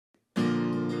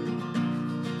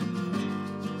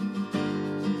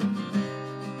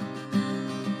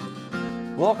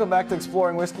Welcome back to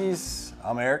Exploring Whiskeys.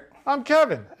 I'm Eric. I'm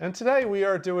Kevin, and today we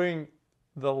are doing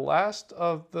the last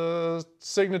of the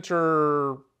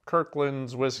signature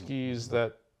Kirkland's whiskeys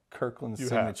that Kirkland you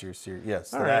Signature have. Series.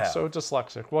 Yes, All that I right, have. so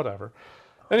dyslexic, whatever.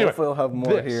 Anyway, hopefully we'll have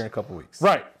more here in a couple weeks.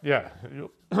 Right, yeah.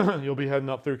 You'll be heading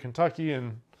up through Kentucky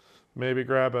and maybe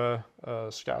grab a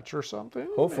scotch or something.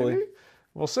 Hopefully. Maybe.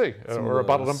 We'll see. Some Or a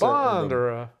bottled and bond or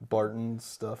a... Barton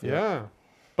stuff. Yeah.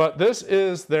 But this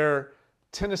is their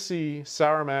Tennessee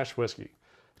sour mash whiskey.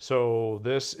 So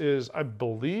this is, I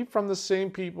believe, from the same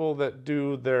people that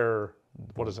do their,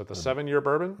 what is it, the 7-year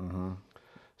bourbon? Mm-hmm.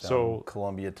 So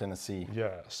Columbia, Tennessee.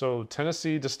 Yeah. So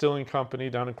Tennessee Distilling Company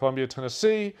down in Columbia,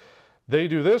 Tennessee, they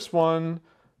do this one,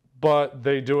 but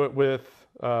they do it with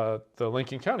the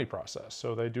Lincoln County process.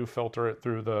 So they do filter it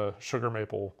through the sugar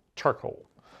maple charcoal.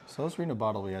 So I was reading a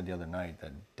bottle we had the other night,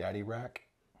 that Daddy Rack.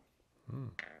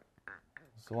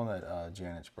 It's the one that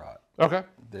Janet's brought. Okay.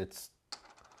 It's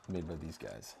made by these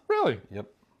guys. Really? Yep.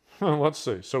 Let's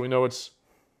see. So we know it's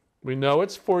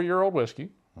 4-year-old whiskey.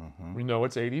 Mm-hmm. We know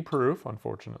it's 80 proof,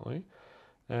 unfortunately.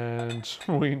 And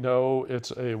we know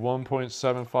it's a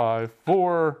 1.75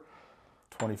 for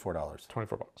 $24.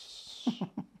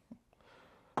 $24.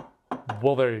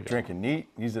 Well, there you go. Drink it neat.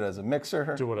 Use it as a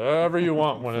mixer. Do whatever you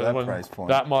want when, that when price point.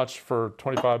 that much for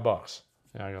 $25.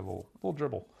 Yeah, I got a little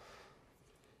dribble.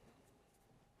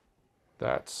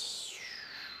 That's...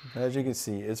 As you can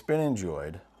see, it's been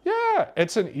enjoyed. Yeah,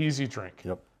 it's an easy drink.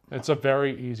 Yep. It's a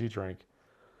very easy drink.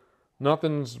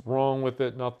 Nothing's wrong with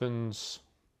it. Nothing's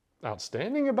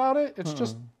outstanding about it. It's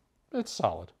just, it's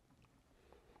solid.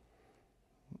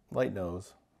 Light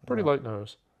nose. Pretty light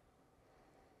nose.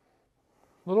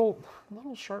 Little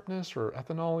sharpness or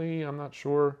ethanol-y, I'm not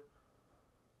sure.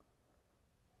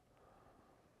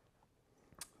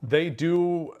 They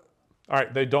do, all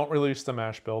right, they don't release the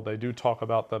mash bill. They do talk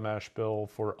about the mash bill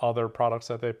for other products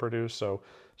that they produce. So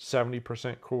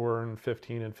 70% corn,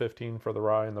 15 and 15 for the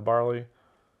rye and the barley.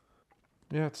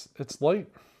 Yeah, it's light,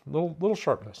 little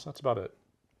sharpness. That's about it.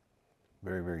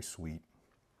 Very, very sweet.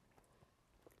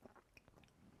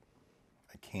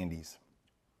 Like candies.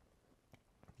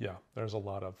 Yeah, there's a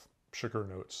lot of sugar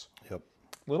notes. Yep.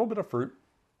 A little bit of fruit.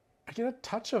 I get a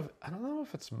touch of, I don't know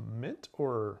if it's mint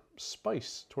or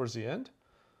spice towards the end.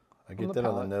 I get that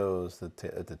on the nose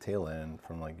at the tail end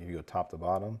from, like, if you go top to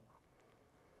bottom.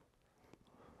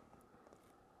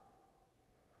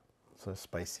 So a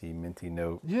spicy, minty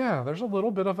note. Yeah, there's a little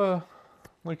bit of a,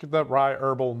 like that rye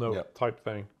herbal note type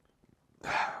thing.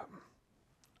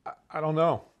 I don't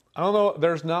know.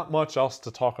 There's not much else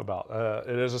to talk about.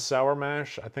 It is a sour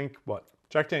mash. I think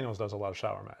Jack Daniel's does a lot of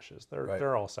sour mashes.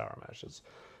 They're all sour mashes.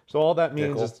 So all that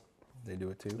means is they do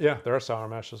it too. Yeah, they're a sour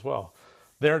mash as well.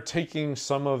 They're taking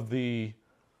some of the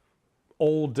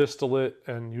old distillate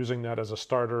and using that as a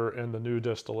starter in the new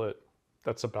distillate.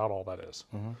 That's about all that is.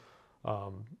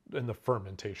 In the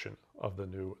fermentation of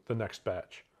the next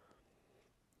batch.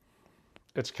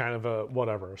 It's kind of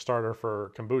a starter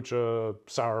for kombucha,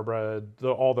 sour bread,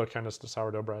 all the kind of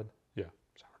sourdough bread. Yeah,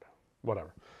 sourdough,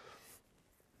 whatever.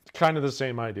 Kind of the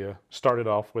same idea. Started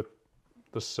off with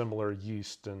the similar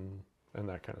yeast and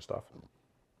that kind of stuff.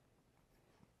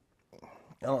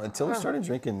 Until we started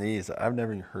drinking these, I've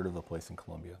never heard of a place in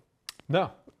Columbia.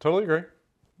 No, totally agree.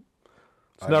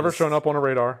 It's never shown up on a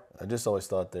radar. I just always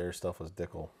thought their stuff was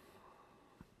Dickel.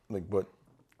 Like, but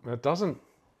it doesn't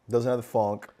have the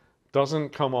funk. Doesn't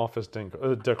come off as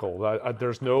Dickel.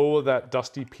 There's no that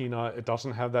dusty peanut. It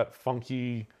doesn't have that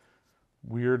funky,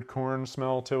 weird corn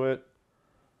smell to it.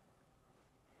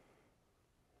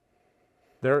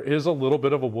 There is a little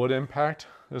bit of a wood impact,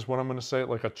 is what I'm going to say,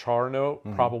 like a char note,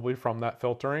 probably from that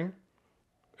filtering.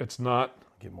 It's not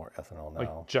get more ethanol now.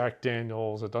 Like Jack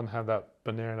Daniel's. It doesn't have that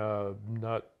banana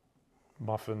nut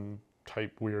muffin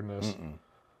type weirdness.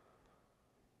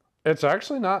 It's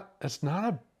actually not. It's not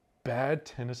a bad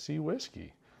Tennessee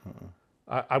whiskey.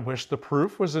 I wish the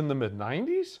proof was in the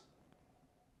mid-90s.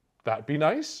 That'd be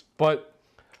nice, but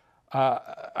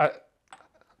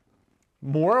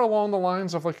more along the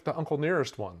lines of like the Uncle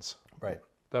Nearest ones, right?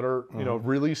 That are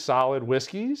really solid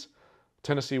whiskeys,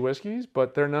 Tennessee whiskeys,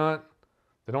 but they're not.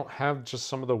 They don't have just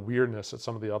some of the weirdness that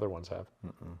some of the other ones have.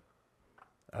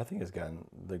 I think it's gotten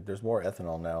there's more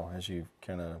ethanol now as you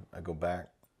kind of go back.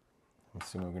 I'm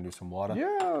assuming we're gonna do some water.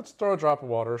 Yeah, let's throw a drop of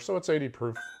water. So it's 80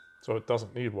 proof, so it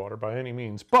doesn't need water by any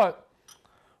means, but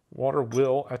water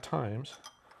will at times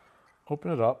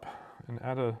open it up and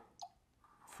add a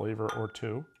flavor or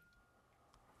two.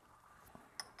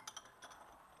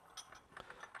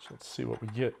 So let's see what we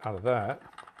get out of that.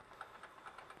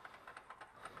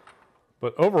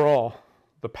 But overall,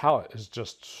 the palate is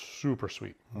just super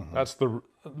sweet. That's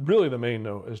really the main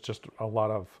note, is just a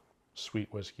lot of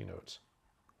sweet whiskey notes.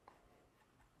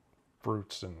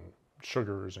 Fruits and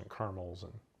sugars and caramels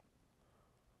and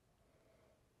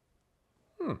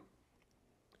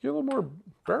get a little more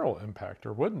barrel impact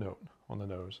or wood note on the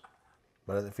nose.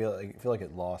 But I feel like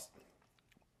it lost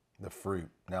the fruit.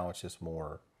 Now it's just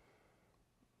more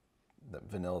the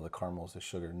vanilla, the caramels, the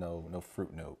sugar, no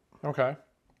fruit note. Okay.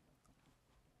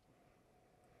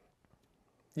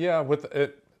 Yeah, with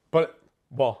it, but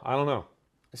well, I don't know.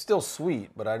 It's still sweet,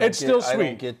 but I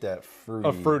don't get that fruity.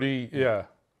 A fruity, yeah.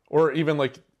 Or even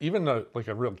like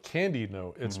a real candied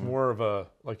note. It's more of a,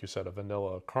 like you said, a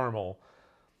vanilla caramel.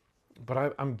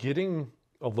 But I'm getting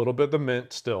a little bit of the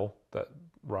mint still, that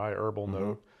rye herbal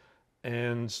note,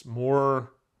 and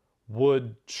more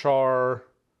wood, char,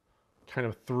 kind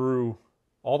of through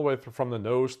all the way from the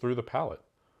nose through the palate.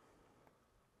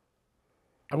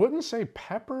 I wouldn't say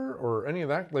pepper or any of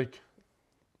that. Like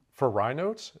for rye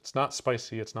notes, it's not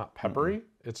spicy, it's not peppery.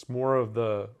 It's more of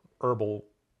the herbal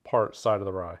side of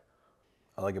the rye.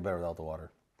 I like it better without the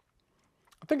water.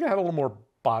 I think it had a little more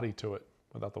body to it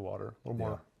without the water. A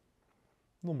little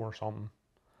more something.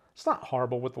 It's not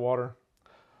horrible with the water.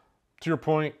 To your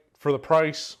point, for the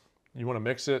price, you want to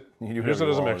mix it, use it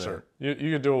as a mixer. You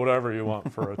can do whatever you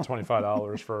want for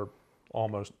 $25 for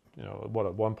almost, a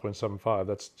 1.75.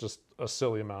 That's just a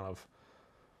silly amount of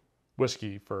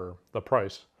whiskey for the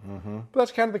price. But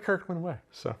that's kind of the Kirkland way.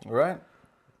 So right,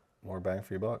 more bang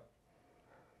for your buck.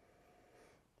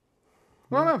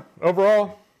 I don't know.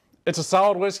 Overall, it's a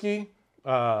solid whiskey.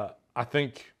 I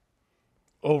think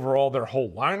overall their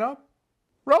whole lineup,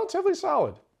 relatively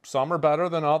solid. Some are better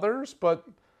than others, but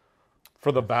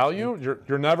for the value,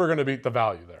 you're never going to beat the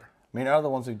value there. I mean, out of the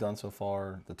ones we've done so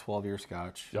far, the 12-year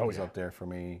Scotch is up there for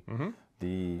me.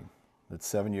 The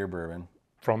 7-year bourbon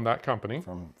from that company,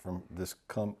 from this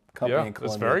company in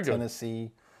Columbia,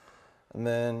 Tennessee, and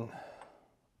then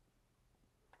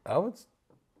I would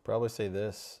probably say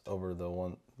this over the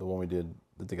one we did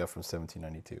that they got from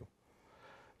 1792.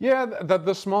 Yeah,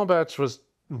 the small batch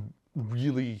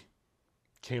really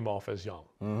came off as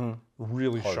young,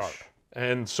 really sharp,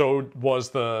 and so was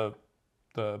the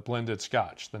blended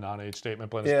Scotch, the non-age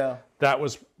statement blended. Yeah,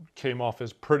 that came off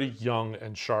as pretty young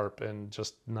and sharp and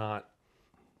just not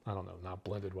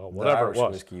blended well. Whatever Irish it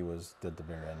was. Whiskey was at the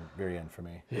very end for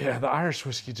me. Yeah, the Irish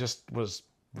whiskey just was.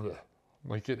 Bleh.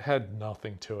 Like it had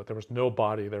nothing to it. There was no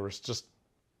body. There was just,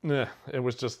 it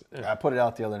was just. I put it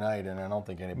out the other night, and I don't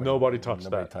think nobody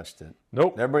touched it.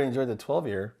 Nope. Everybody enjoyed the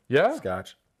 12-year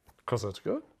Scotch. Because that's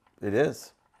good. It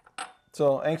is.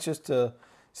 So anxious to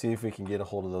see if we can get a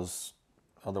hold of those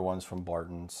other ones from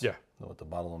Barton's. Yeah. With the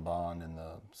bottle and bond and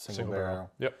the single barrel.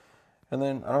 Yep. And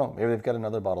then, I don't know, maybe they've got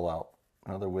another bottle out.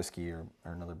 Another whiskey or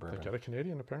another bourbon. They got a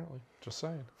Canadian, apparently. Just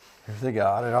saying. If they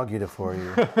got it, I'll get it for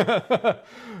you.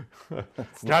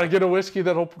 Got to get a whiskey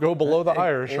that'll go below the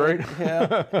Irish, right?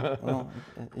 Yeah. Well,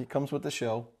 it comes with the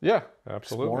show. Yeah,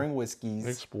 absolutely. Exploring whiskeys.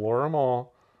 Explore them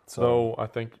all. So I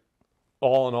think,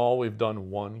 all in all, we've done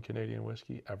one Canadian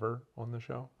whiskey ever on the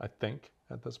show, I think,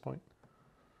 at this point.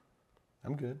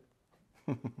 I'm good.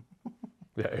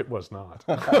 Yeah, it was not.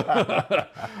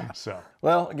 So.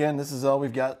 Well, again, this is all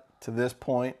we've got to this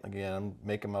point. Again, I'm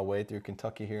making my way through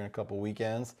Kentucky here in a couple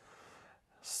weekends.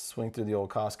 Swing through the old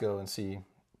Costco and see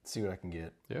what I can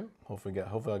get. Yeah. Hopefully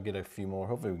I'll get a few more.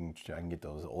 Hopefully I can get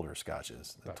those older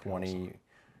Scotches. The 20, awesome.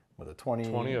 With a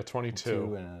 20, a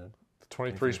 22, and a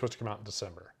 23 is supposed to come out in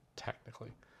December,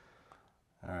 technically.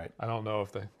 All right. I don't know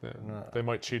if they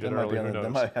might cheat it early. Who knows? They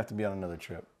might have to be on another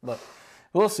trip, but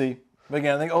we'll see. But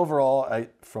again, I think overall,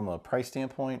 from a price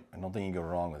standpoint, I don't think you can go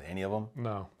wrong with any of them.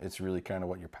 No. It's really kind of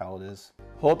what your palate is.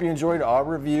 Hope you enjoyed our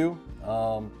review.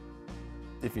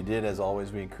 If you did, as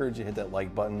always, we encourage you to hit that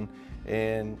like button.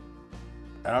 And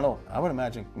I don't know, I would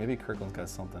imagine maybe Kirkland's got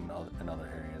something in other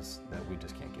areas that we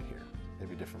just can't get here.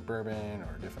 Maybe a different bourbon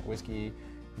or a different whiskey.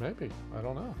 Maybe. I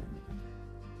don't know.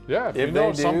 Yeah, if you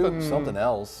know something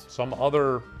else. Some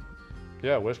other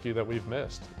whiskey that we've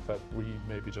missed that we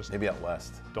maybe out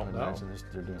west. Don't know.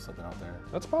 They're doing something out there.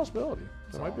 That's a possibility.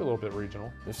 It might be a little bit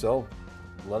regional. If so,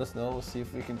 let us know. We'll see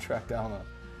if we can track a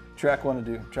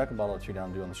bottle or two down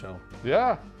and do on the show.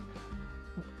 Yeah.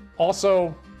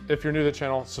 Also, if you're new to the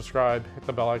channel, subscribe, hit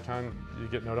the bell icon. You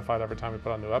get notified every time we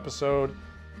put out a new episode.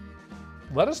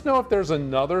 Let us know if there's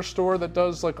another store that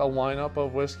does like a lineup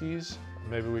of whiskeys.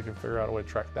 Maybe we can figure out a way to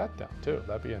track that down too.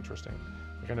 That'd be interesting.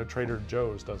 Like I know Trader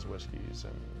Joe's does whiskeys,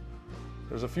 and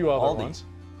there's a few other ones.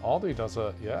 Aldi does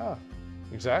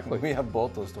exactly. We have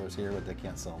both those stores here, but they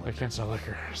can't sell liquor. They can't sell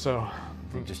liquor, so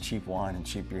just cheap wine and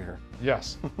cheap beer.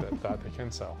 Yes, that they can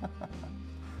sell.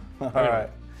 All right.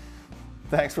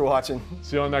 Thanks for watching.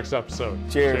 See you on the next episode.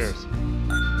 Cheers. Cheers.